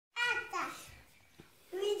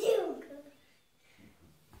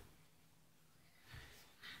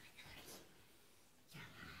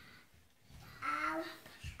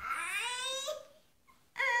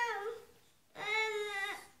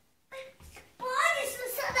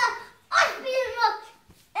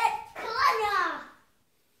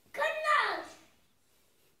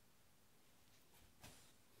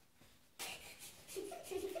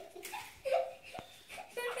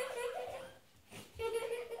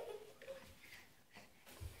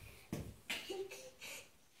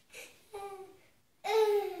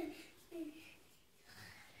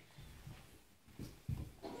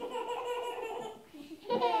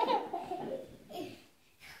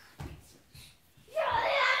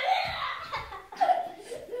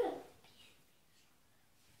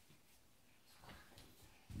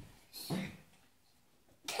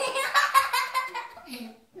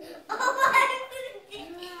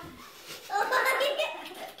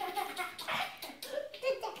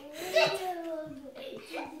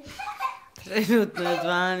Trenutno je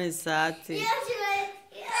 12 sati.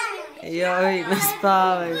 I ovi nas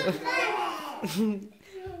spavaju.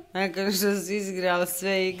 Nakon što su izgrali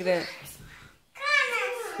sve igre,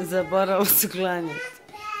 zaboravili su klanjati.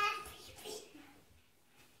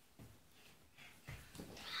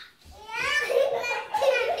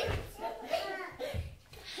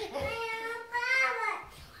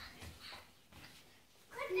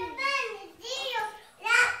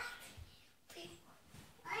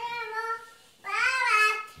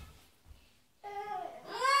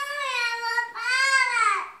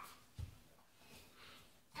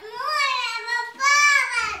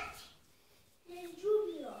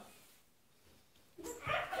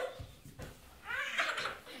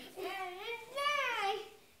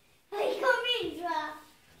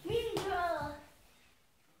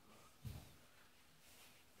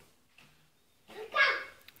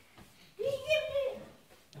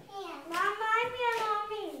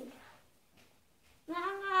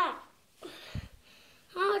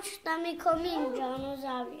 Da mi ko ninja ono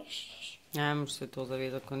zavješiš. Ne može se to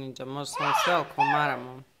zavijeti ko ninja, može samo sve oko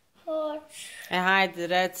maramo. Hoću. Hajde,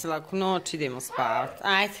 reci laku noć, idemo spavat.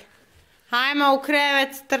 Ajde. Hajmo u krevet,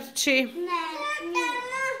 trči. Ne.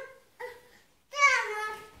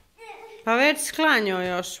 Pa već sklanjao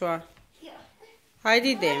Jošua. Hajde,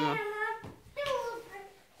 idemo.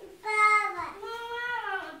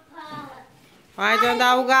 Hajde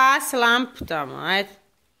onda ugasi lampu tamo, ajde.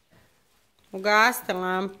 Ugasite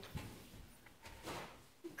lampu.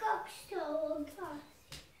 Kako se ovo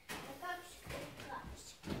gasi? Kako se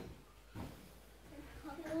gasi?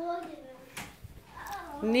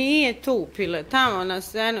 Nije tu pile, tamo na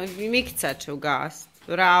scenu, Mikica će ugasiti.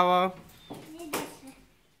 Bravo. Ide se.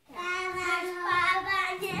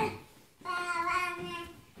 Spavanje. Spavanje.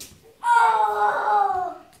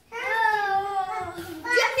 Oooo!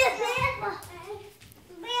 Gdje mi je beba?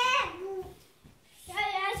 Bebu.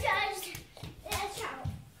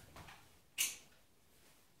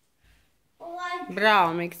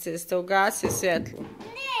 Bravo, Mikice, jeste ugasio svjetlo.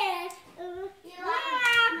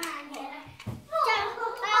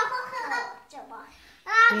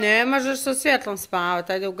 Ne možeš sa svjetlom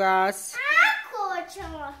spavati, ajde ugasi. Ako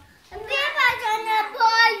ćemo? Beba će ne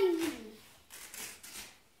boli.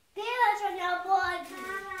 Beba će ne boli.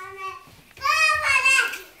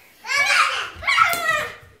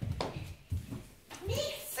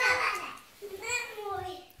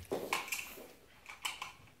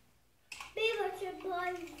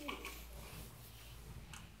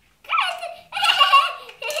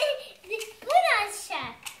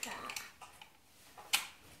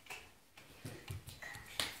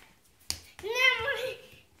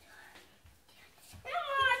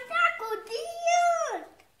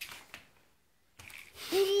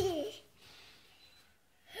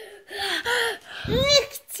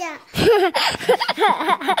 Mikcia.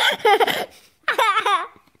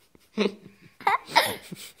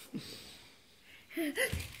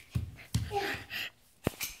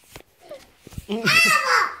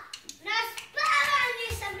 Na spavanje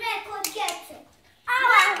sam rekao djece.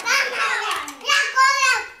 Ja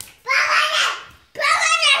hodam.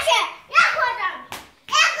 Spavanje će. Ja hodam.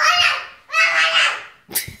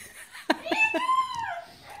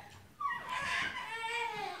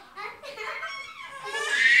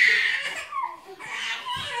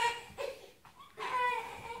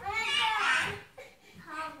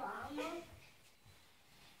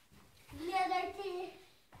 Gledajte,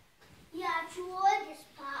 ja ću ovdje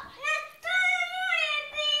spavati. To je moje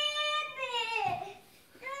bebe.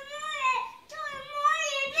 To je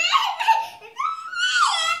moje bebe.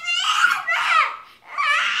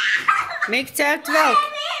 Mikica, evo ti veliki.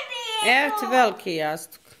 Evo ti veliki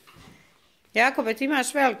jastuk. Jakobe, ti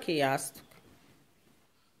imaš veliki jastuk.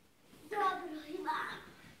 Dobro, imam.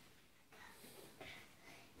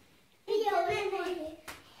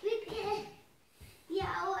 Ja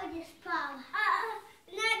ovdje spavam.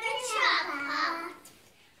 Nada će spavat.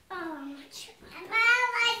 Mama, čekaj.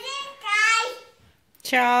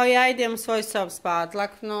 Ćao, ja idem u svoj sob spavat.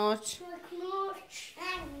 Laku noć. Laku noć.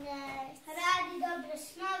 Radi dobre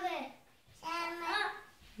snove.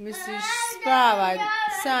 Misliš, spavaj,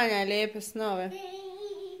 sanjaj lijepe snove.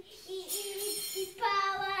 I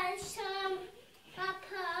spavaj sam,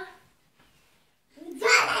 papa.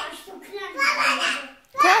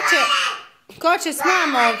 Ko će s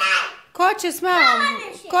mamom?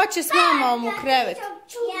 Ko će s mamom u krevet? Ja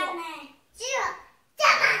ne.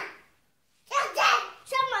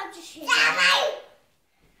 Sama ćeš je.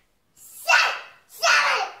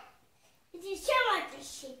 Sama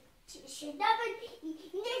ćeš je.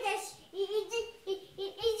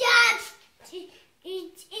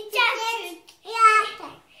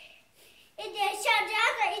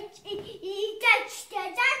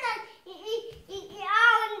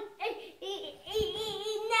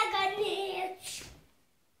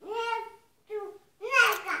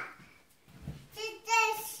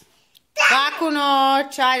 Laku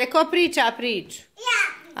noć. Ajde, ko priča priču?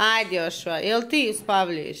 Ja. Ajde, Jošua. Jel ti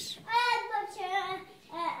uspavljiš?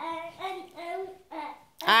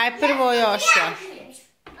 Ajde, prvo Jošua.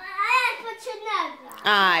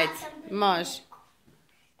 Ajde, može.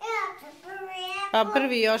 Pa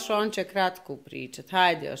prvi Jošua, on će kratko pričat.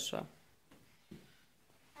 Hajde, Jošua.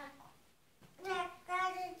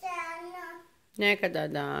 Nekada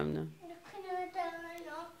davno.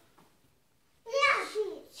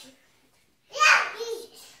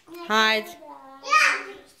 Hajde.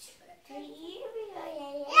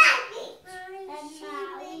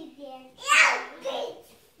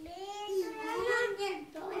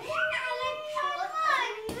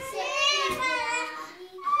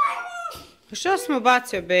 Što smo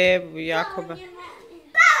bacio bebu, Jakoba?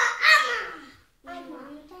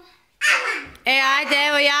 Ajde,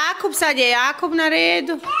 evo Jakub, sad je Jakub na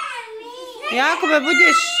redu. Jakube,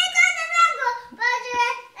 budeš...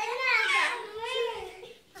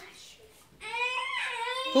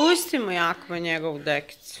 Pustimo Jakoba njegovu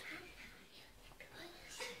dekicu.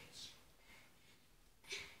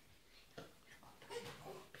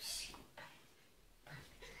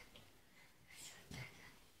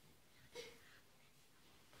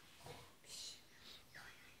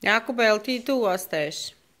 Jakube, jel ti tu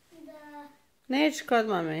ostaješ? Da. Neću kod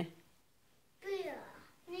mame.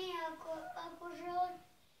 Nije, ako želim,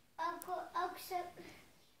 ako se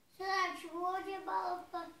znači ovdje malo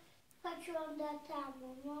pa ću onda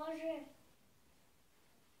tamo, može?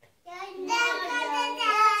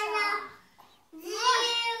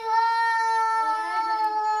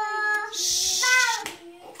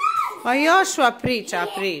 A Jošua priča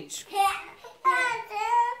priču.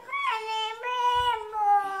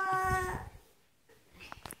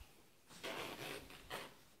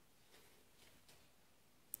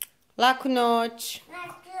 Laku noć.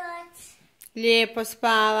 Lijepo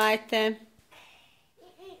spavajte.